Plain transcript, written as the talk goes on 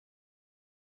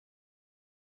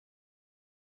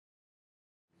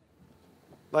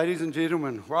Ladies and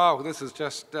gentlemen, wow, this is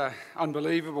just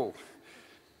unbelievable.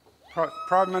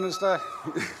 Prime Minister,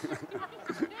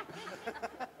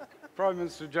 Prime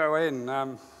Minister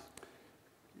Joanne,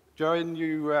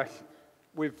 Joanne,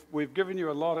 we've given you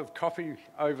a lot of copy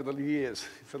over the years,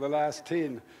 for the last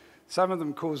 10. Some of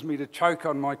them caused me to choke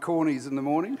on my cornies in the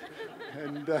morning,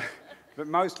 but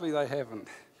mostly they haven't.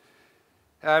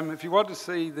 If you want to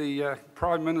see the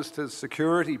Prime Minister's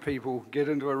security people get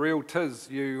into a real tiz,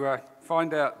 you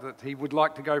find out that he would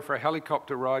like to go for a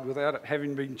helicopter ride without it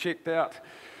having been checked out.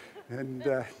 And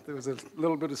there was a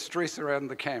little bit of stress around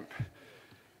the camp.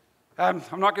 I'm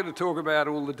not going to talk about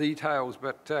all the details,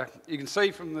 but you can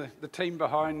see from the team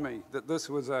behind me that this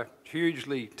was a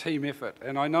hugely team effort.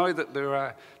 And I know that there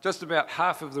are just about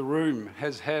half of the room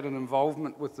has had an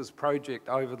involvement with this project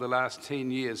over the last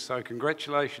 10 years. So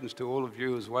congratulations to all of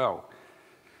you as well.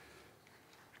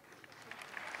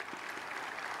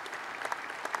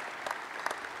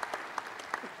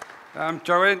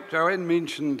 Joanne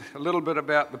mentioned a little bit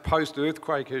about the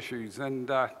post-earthquake issues,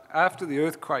 and after the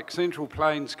earthquake, Central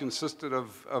Plains consisted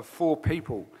of 4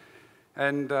 people,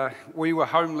 and we were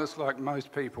homeless like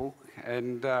most people,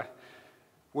 and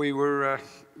we were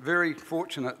very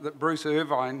fortunate that Bruce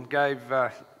Irvine gave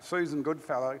Susan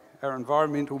Goodfellow, our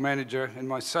environmental manager, and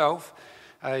myself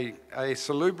a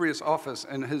salubrious office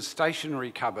in his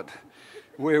stationery cupboard,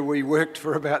 where we worked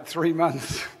for about 3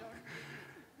 months.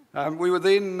 We were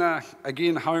then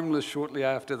again homeless shortly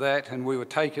after that, and we were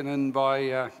taken in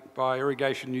by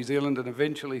Irrigation New Zealand and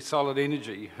eventually Solid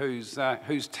Energy, whose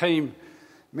team,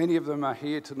 many of them are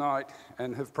here tonight,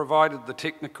 and have provided the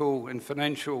technical and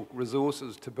financial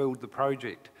resources to build the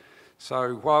project.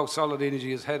 So while Solid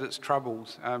Energy has had its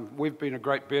troubles, we've been a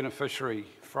great beneficiary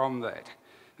from that.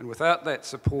 And without that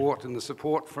support and the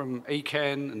support from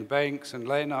ECAN and the banks and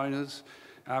landowners,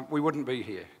 we wouldn't be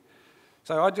here.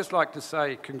 So I'd just like to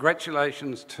say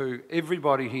congratulations to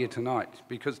everybody here tonight,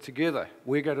 because together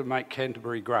we're going to make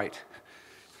Canterbury great.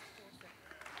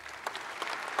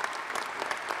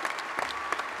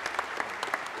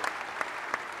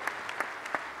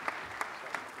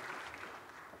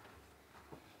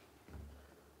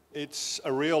 It's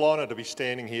a real honour to be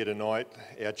standing here tonight.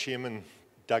 Our chairman,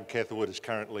 Doug Catherwood, is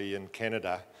currently in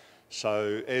Canada,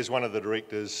 so as one of the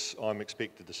directors, I'm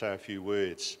expected to say a few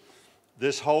words.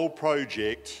 This whole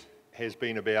project has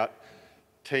been about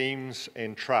teams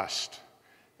and trust,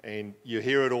 and you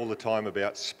hear it all the time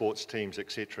about sports teams,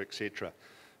 etc., etc.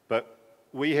 But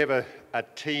we have a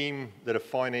team that have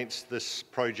financed this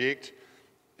project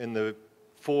in the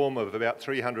form of about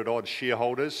 300 odd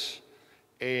shareholders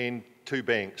and 2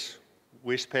 banks,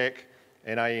 Westpac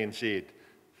and ANZ.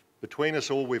 Between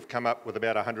us all, we've come up with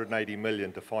about 180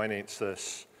 million to finance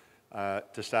this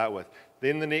to start with.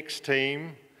 Then the next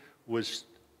team was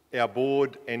our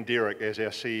board and Derek as our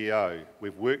CEO.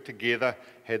 We've worked together,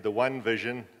 had the one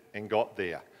vision and got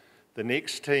there. The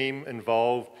next team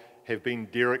involved have been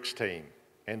Derek's team,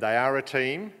 and they are a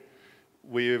team.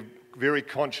 We're very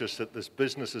conscious that there's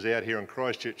businesses out here in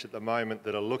Christchurch at the moment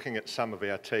that are looking at some of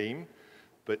our team,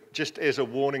 but just as a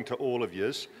warning to all of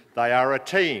yous, they are a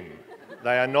team.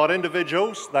 They are not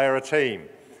individuals, they are a team,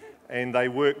 and they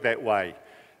work that way.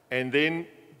 And then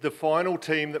the final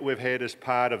team that we've had as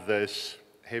part of this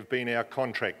have been our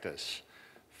contractors,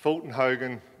 Fulton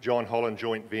Hogan, John Holland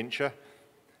joint venture,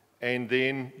 and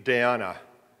then Downer.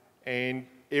 And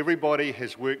everybody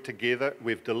has worked together.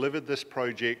 We've delivered this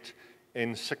project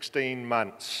in 16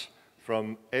 months,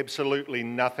 from absolutely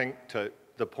nothing to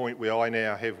the point where I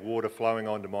now have water flowing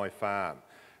onto my farm.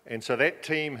 And so that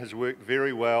team has worked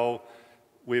very well.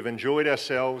 We've enjoyed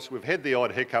ourselves. We've had the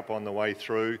odd hiccup on the way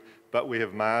through, but we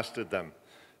have mastered them.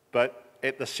 But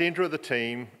at the centre of the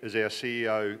team is our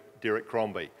CEO, Derek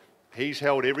Crombie. He's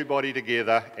held everybody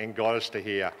together and got us to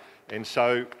here. And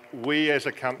so we as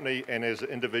a company and as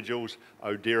individuals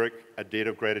owe Derek a debt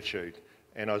of gratitude.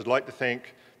 And I'd like to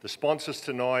thank the sponsors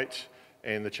tonight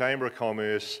and the Chamber of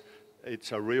Commerce.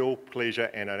 It's a real pleasure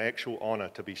and an actual honour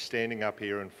to be standing up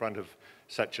here in front of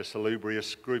such a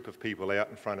salubrious group of people out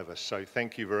in front of us. So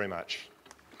thank you very much.